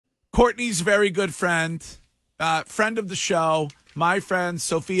Courtney's very good friend, friend of the show, my friend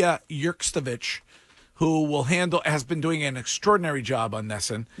Sophia Jurksztowicz, who has been doing an extraordinary job on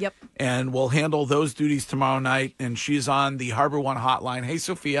NESN. Yep. And will handle those duties tomorrow night. And she's on the Harbor One hotline. Hey,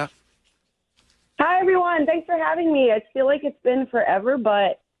 Sophia. Hi, everyone. Thanks for having me. I feel like it's been forever,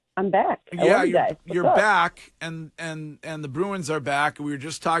 but I'm back. I love you guys. You're back, and the Bruins are back. We were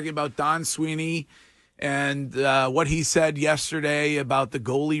just talking about Don Sweeney and what he said yesterday about the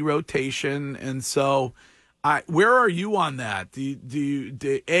goalie rotation. And so, where are you on that?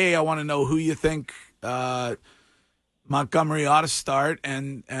 I want to know who you think Montgomery ought to start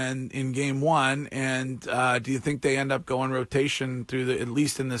and in game one, and do you think they end up going rotation through at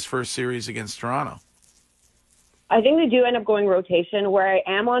least in this first series against Toronto? I think they do end up going rotation. Where I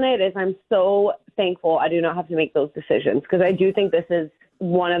am on it is I'm so thankful I do not have to make those decisions, because I do think this is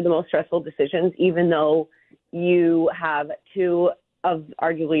one of the most stressful decisions, even though you have two of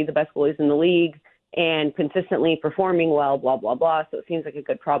arguably the best goalies in the league and consistently performing well, blah, blah, blah. So it seems like a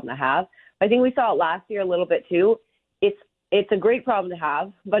good problem to have. I think we saw it last year a little bit too. It's a great problem to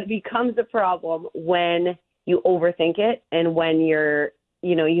have, but it becomes a problem when you overthink it and when you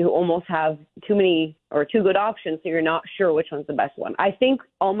almost have too many or too good options, so you're not sure which one's the best one. I think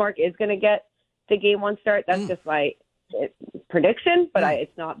Ullmark is going to get the game one start. That's just my prediction, but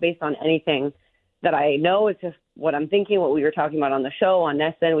it's not based on anything that I know. It's just what I'm thinking, what we were talking about on the show on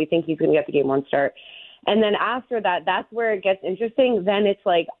NESN. We think he's going to get the game one start. And then after that, that's where it gets interesting. Then it's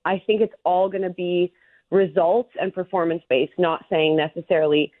like, I think it's all going to be results and performance-based, not saying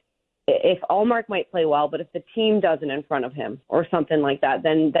necessarily if Ullmark might play well, but if the team doesn't in front of him or something like that,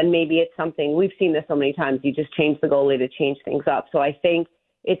 then maybe it's something. We've seen this so many times. You just change the goalie to change things up. So I think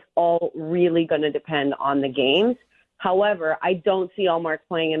it's all really going to depend on the games. However, I don't see Ullmark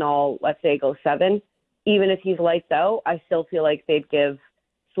playing in all, let's say, go 7. Even if he's lights out, I still feel like they'd give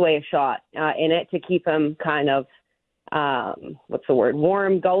Sway a shot in it to keep him kind of,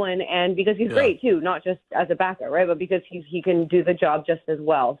 warm going. And because he's great too, not just as a backup, right? But because he can do the job just as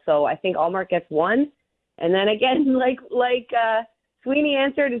well. So I think Ullmark gets 1. And then again, like Sweeney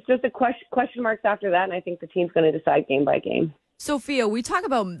answered, it's just a question marks after that. And I think the team's going to decide game by game. Sophia, we talk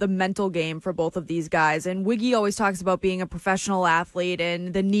about the mental game for both of these guys, and Wiggy always talks about being a professional athlete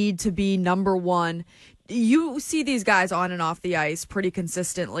and the need to be number one. You see these guys on and off the ice pretty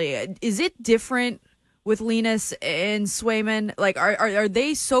consistently. Is it different with Linus and Swayman? Like, are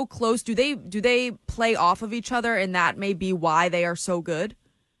they so close? Do they play off of each other, and that may be why they are so good?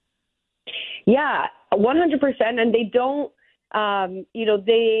 Yeah, 100%. And they don't,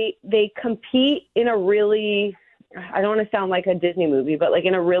 they compete in a really, I don't want to sound like a Disney movie, but like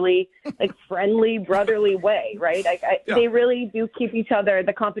in a really like friendly, brotherly way, right? They really do keep each other,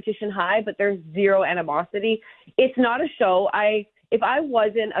 the competition high, but there's zero animosity. It's not a show. If I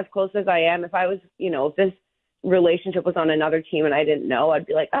wasn't as close as I am, if I was, if this relationship was on another team and I didn't know, I'd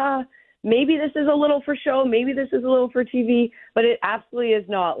be like, maybe this is a little for show, maybe this is a little for TV, but it absolutely is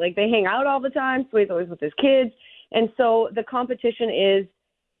not. Like, they hang out all the time, so he's always with his kids. And so the competition is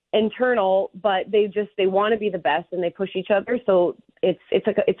internal, but they want to be the best and they push each other. So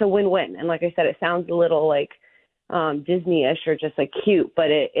it's a win-win. And like I said, it sounds a little like Disney-ish or just like cute, but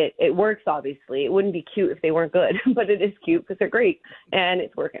it works. Obviously, it wouldn't be cute if they weren't good, but it is cute because they're great and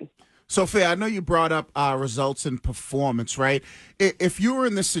it's working. Sophia, I know you brought up results and performance, right? If you were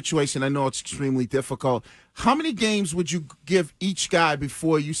in this situation, I know it's extremely difficult. How many games would you give each guy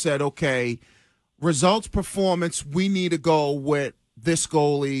before you said, okay, results, performance, we need to go with this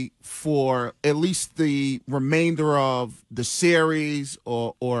goalie for at least the remainder of the series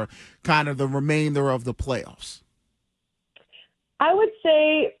or kind of the remainder of the playoffs? I would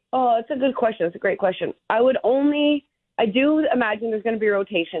say, it's a good question. It's a great question. I do imagine there's going to be a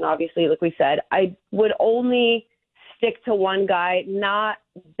rotation, obviously, like we said. I would only stick to one guy, not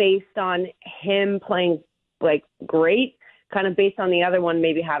based on him playing like great, kind of based on the other one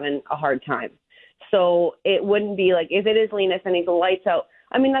maybe having a hard time. So it wouldn't be like, if it is Linus and he's lights out,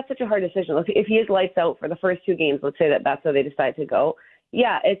 I mean, that's such a hard decision. If he is lights out for the first 2 games, let's say that's how they decide to go.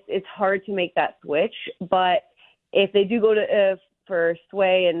 Yeah, it's hard to make that switch. But if they do go to for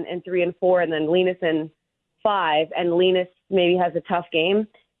Sway and 3 and 4 and then Linus in 5 and Linus maybe has a tough game,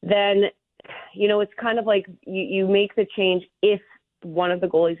 then, it's kind of like you make the change if one of the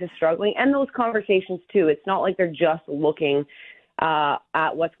goalies is struggling. And those conversations, too. It's not like they're just looking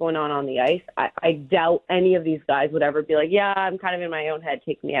at what's going on the ice. I doubt any of these guys would ever be like, yeah, I'm kind of in my own head,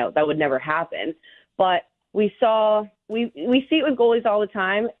 take me out. That would never happen. But we see it with goalies all the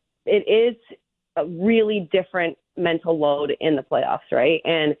time. It is a really different mental load in the playoffs, right?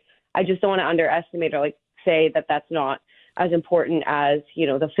 And I just don't want to underestimate or say that that's not as important as,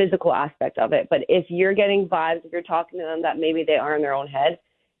 the physical aspect of it. But if you're getting vibes, if you're talking to them that maybe they are in their own head,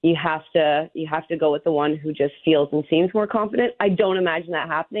 you have to go with the one who just feels and seems more confident. I don't imagine that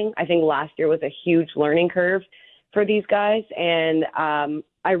happening. I think last year was a huge learning curve for these guys. And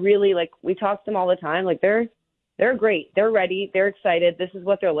I really, we talk to them all the time. They're great. They're ready. They're excited. This is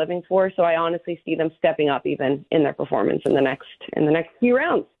what they're living for. So I honestly see them stepping up even in their performance in the next few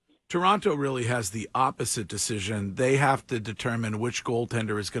rounds. Toronto really has the opposite decision. They have to determine which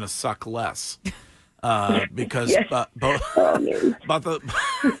goaltender is going to suck less. Because Yes. both of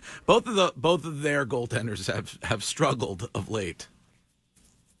their goaltenders have struggled of late.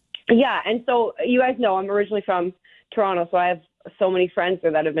 Yeah, and so you guys know I'm originally from Toronto, so I have so many friends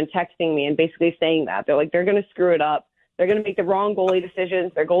there that have been texting me and basically saying that. They're like, they're going to screw it up. They're going to make the wrong goalie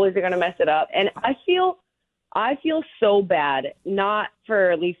decisions. Their goalies are going to mess it up. And I feel so bad, not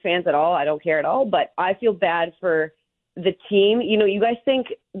for Leafs fans at all. I don't care at all, but I feel bad for the team. You guys think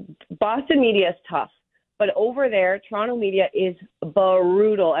Boston media is tough, but over there, Toronto media is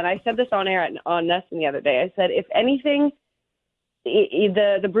brutal. And I said this on air on NESN the other day. I said, if anything,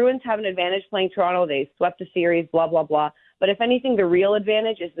 the Bruins have an advantage playing Toronto. They swept the series, blah, blah, blah. But if anything, the real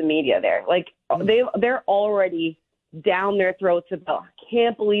advantage is the media there. They're already down their throats about, I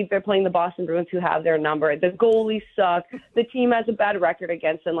can't believe they're playing the Boston Bruins who have their number. The goalies suck. The team has a bad record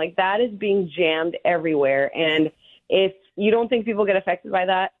against them. That is being jammed everywhere. And if you don't think people get affected by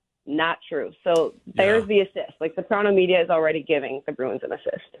that, not true. So there's the assist. The Toronto media is already giving the Bruins an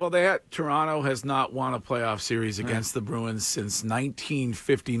assist. Well, Toronto has not won a playoff series against the Bruins since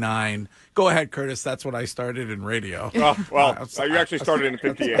 1959. Go ahead, Curtis. That's what I started in radio. Oh, well, you actually started in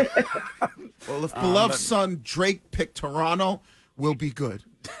 58. Well, if beloved son Drake picked Toronto, we'll be good.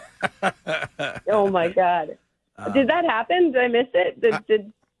 Oh, my God. Did that happen? Did I miss it? Did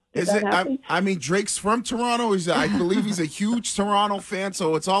that happen? I mean, Drake's from Toronto. I believe he's a huge Toronto fan,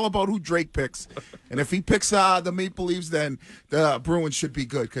 so it's all about who Drake picks. And if he picks the Maple Leafs, then the Bruins should be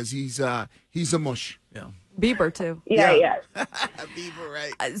good because he's a mush. Yeah. Bieber, too. Yeah. Bieber,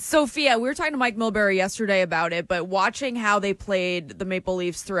 right. Sophia, we were talking to Mike Milbury yesterday about it, but watching how they played the Maple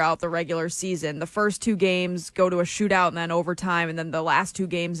Leafs throughout the regular season, the first two games go to a shootout and then overtime, and then the last two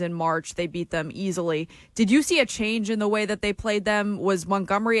games in March, they beat them easily. Did you see a change in the way that they played them? Was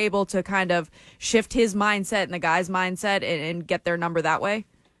Montgomery able to kind of shift his mindset and the guys' mindset and get their number that way?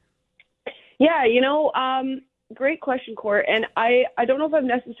 Yeah, great question, Court. And I don't know if I've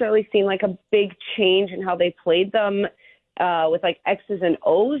necessarily seen a big change in how they played them with X's and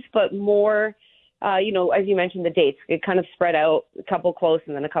O's, but more, as you mentioned, the dates. It kind of spread out, a couple close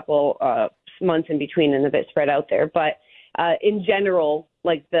and then a couple months in between and a bit spread out there. But in general,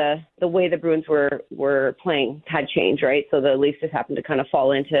 the way the Bruins were playing had changed, right? So the Leafs just happened to kind of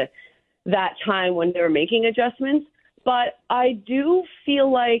fall into that time when they were making adjustments. But I do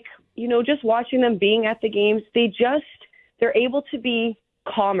feel just watching them being at the games, they're able to be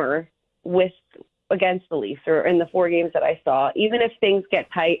calmer against the Leafs or in the four games that I saw, even if things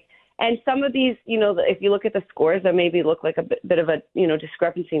get tight. And some of these, if you look at the scores, that maybe look like a bit of a,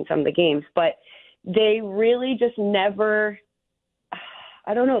 discrepancy in some of the games, but they really just never,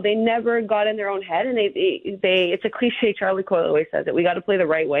 they never got in their own head. And it's a cliche. Charlie Coyle always says it. We got to play the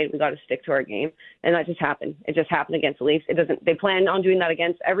right way. We got to stick to our game. And that just happened. It just happened against the Leafs. They plan on doing that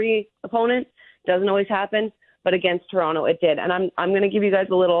against every opponent. Doesn't always happen, but against Toronto, it did. And I'm going to give you guys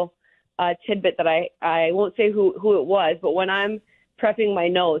a little tidbit that I won't say who it was, but when I'm prepping my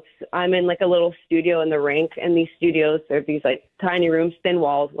notes, I'm in a little studio in the rink, and these studios, they're these tiny rooms, thin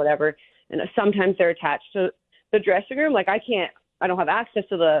walls, whatever. And sometimes they're attached to the dressing room. I don't have access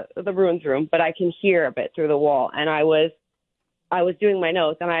to the Bruins room, but I can hear a bit through the wall. And I was doing my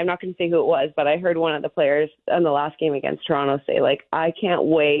notes, and I'm not going to say who it was, but I heard one of the players in the last game against Toronto say, I can't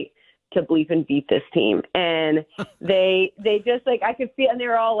wait to bleep and beat this team. And they just I could feel, and they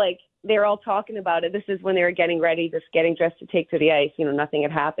were all talking about it. This is when they were getting ready, just getting dressed to take to the ice. Nothing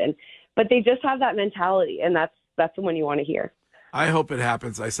had happened, but they just have that mentality, and that's the one you want to hear. I hope it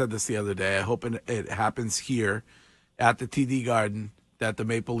happens. I said this the other day. I hope it happens here at the TD Garden, that the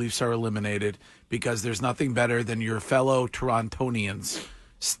Maple Leafs are eliminated, because there's nothing better than your fellow Torontonians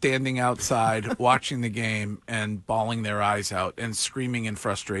standing outside watching the game and bawling their eyes out and screaming in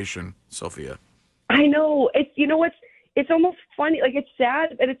frustration. Sophia. I know. It's almost funny. It's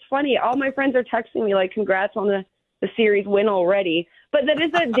sad, but it's funny. All my friends are texting me congrats on the series win already. But that is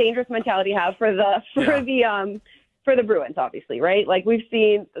a dangerous mentality to have for the Bruins, obviously, right? We've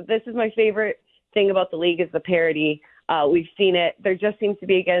seen, this is my favorite thing about the league is the parity. We've seen it. There just seems to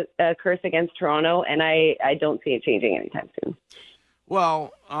be a curse against Toronto, and I don't see it changing anytime soon.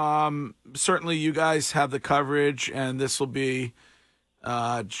 Well, certainly you guys have the coverage, and this will be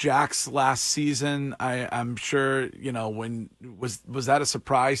Jack's last season. I'm sure, when was that a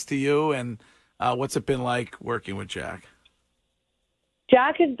surprise to you? And what's it been like working with Jack?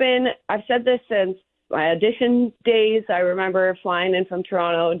 Jack has been, I've said this since my audition days. I remember flying in from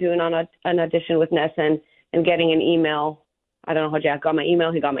Toronto, doing an audition with NESN and getting an email. I don't know how Jack got my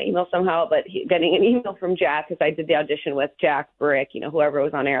email. He got my email somehow, but getting an email from Jack because I did the audition with Jack Brick, whoever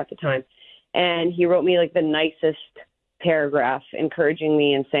was on air at the time. And he wrote me like the nicest paragraph encouraging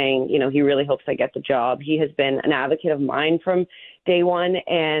me and saying, he really hopes I get the job. He has been an advocate of mine from day one.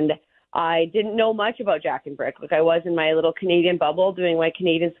 And I didn't know much about Jack and Brick. Like I was in my little Canadian bubble doing my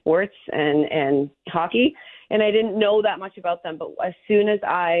Canadian sports and hockey. And I didn't know that much about them. But as soon as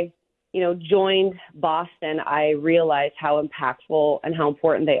I joined Boston, I realized how impactful and how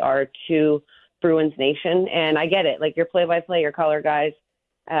important they are to Bruins Nation. And I get it. Like your play-by-play, your color guys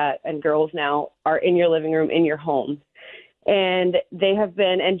and girls now are in your living room, in your home. And they have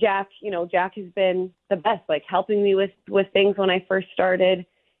been, and Jack, Jack has been the best, like helping me with things when I first started.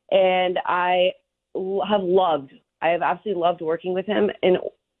 And I have absolutely loved working with him. And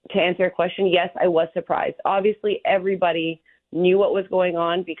to answer your question, yes, I was surprised. Obviously, everybody knew what was going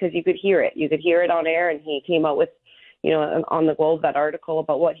on because you could hear it. You could hear it on air, and he came out with, on the Globe, that article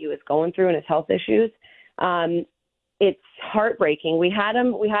about what he was going through and his health issues. It's heartbreaking. We had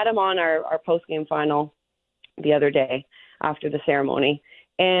him on our post-game final the other day after the ceremony,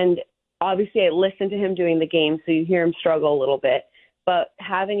 and obviously I listened to him doing the game, so you hear him struggle a little bit. But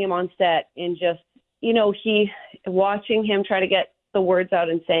having him on set and just, watching him try to get the words out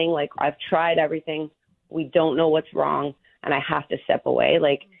and saying, like, I've tried everything. We don't know what's wrong. And I have to step away.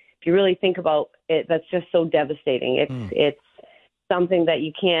 Like, if you really think about it, that's just so devastating. It's something that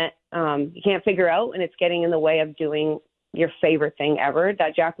you can't figure out, and it's getting in the way of doing your favorite thing ever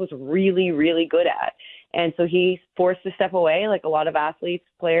that Jack was really, really good at. And so he's forced to step away, like a lot of athletes,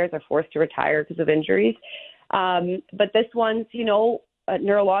 players are forced to retire because of injuries. But this one's,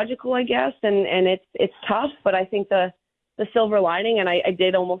 neurological, I guess, and it's tough. But I think the silver lining, and I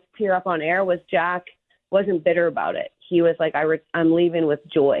did almost tear up on air, was Jack wasn't bitter about it. He was like, I'm leaving with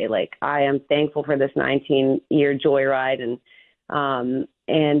joy. Like, I am thankful for this 19-year joyride.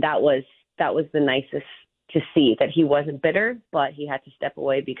 And that was the nicest to see, that he wasn't bitter, but he had to step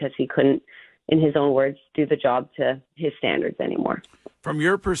away because he couldn't, in his own words, do the job to his standards anymore. From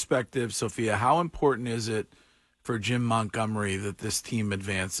your perspective, Sophia, how important is it for Jim Montgomery that this team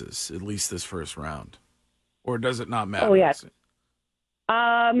advances, at least this first round? Or does it not matter? Oh, yeah.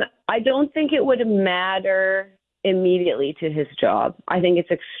 I don't think it would matter immediately to his job. I think it's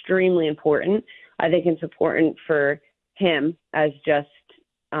extremely important. I think it's important for him as just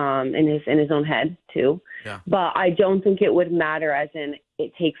in his own head too. Yeah. But I don't think it would matter as in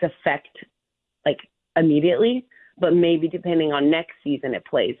it takes effect like immediately, but maybe depending on next season it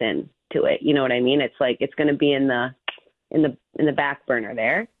plays into it. You know what I mean? It's like it's going to be in the back burner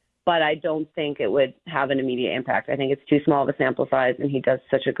there. But I don't think it would have an immediate impact. I think it's too small of a sample size, and he does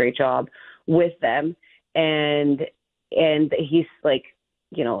such a great job with them. And he's like,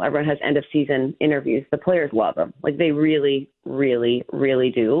 everyone has end of season interviews. The players love him. Like they really, really, really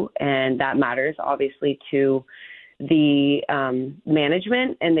do. And that matters obviously to the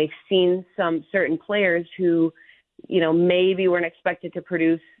management. And they've seen some certain players who, maybe weren't expected to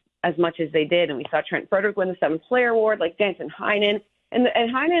produce as much as they did. And we saw Trent Frederick win the 7th Player Award, like Danton Heinen. And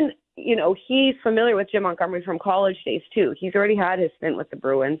Heinen, he's familiar with Jim Montgomery from college days too. He's already had his stint with the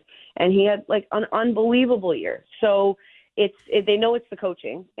Bruins, and he had like an unbelievable year. So they know it's the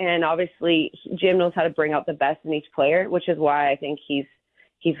coaching, and obviously Jim knows how to bring out the best in each player, which is why I think he's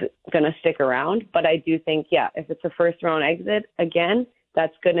going to stick around. But I do think, if it's a first round exit again,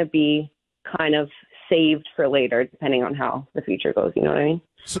 that's going to be kind of saved for later, depending on how the future goes. You know what I mean?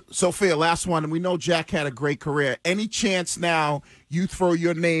 Sophia, last one. We know Jack had a great career. Any chance now you throw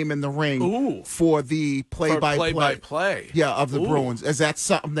your name in the ring for the play-by-play of the Bruins? Is that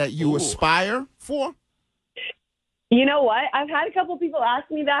something that you aspire for? You know what? I've had a couple people ask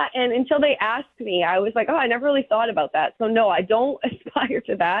me that, and until they asked me, I was like, I never really thought about that. So, no, I don't aspire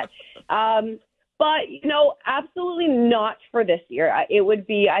to that. But, absolutely not for this year. I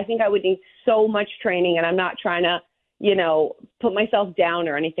think I would need so much training, and I'm not trying to, put myself down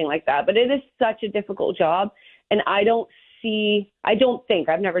or anything like that. But it is such a difficult job. And I've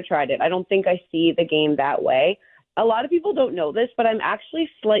never tried it. I don't think I see the game that way. A lot of people don't know this, but I'm actually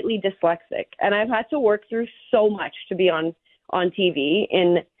slightly dyslexic. And I've had to work through so much to be on TV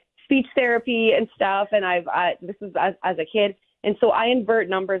in speech therapy and stuff. And this is as a kid. And so I invert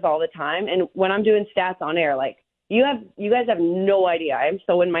numbers all the time. And when I'm doing stats on air, like, You guys have no idea. I'm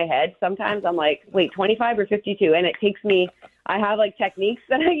so in my head. Sometimes I'm like, wait, 25 or 52, and it takes me. I have like techniques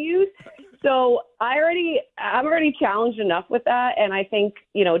that I use, so I'm already challenged enough with that, and I think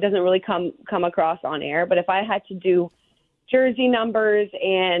it doesn't really come across on air. But if I had to do jersey numbers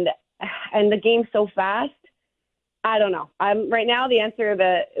and the game's so fast, I don't know. Right now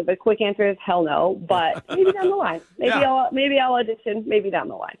the quick answer is hell no, but maybe down the line. Maybe I'll audition maybe down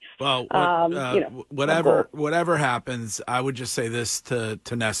the line. Well, whatever happens, I would just say this to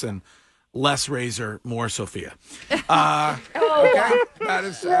NESN: less Razor, more Sophia. Okay? That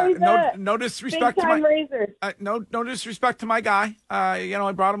is no disrespect to my Razor. no disrespect to my guy.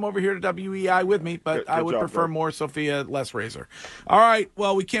 I brought him over here to WEI with me, but I would prefer more Sophia, less Razor. All right.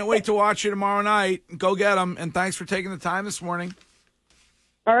 Well, we can't wait to watch you tomorrow night. Go get him, and thanks for taking the time this morning.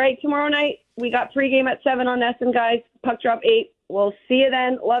 All right, tomorrow night we got pregame at 7 on NESN, guys. Puck drop 8. We'll see you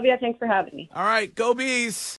then. Love you. Thanks for having me. All right, go Bees.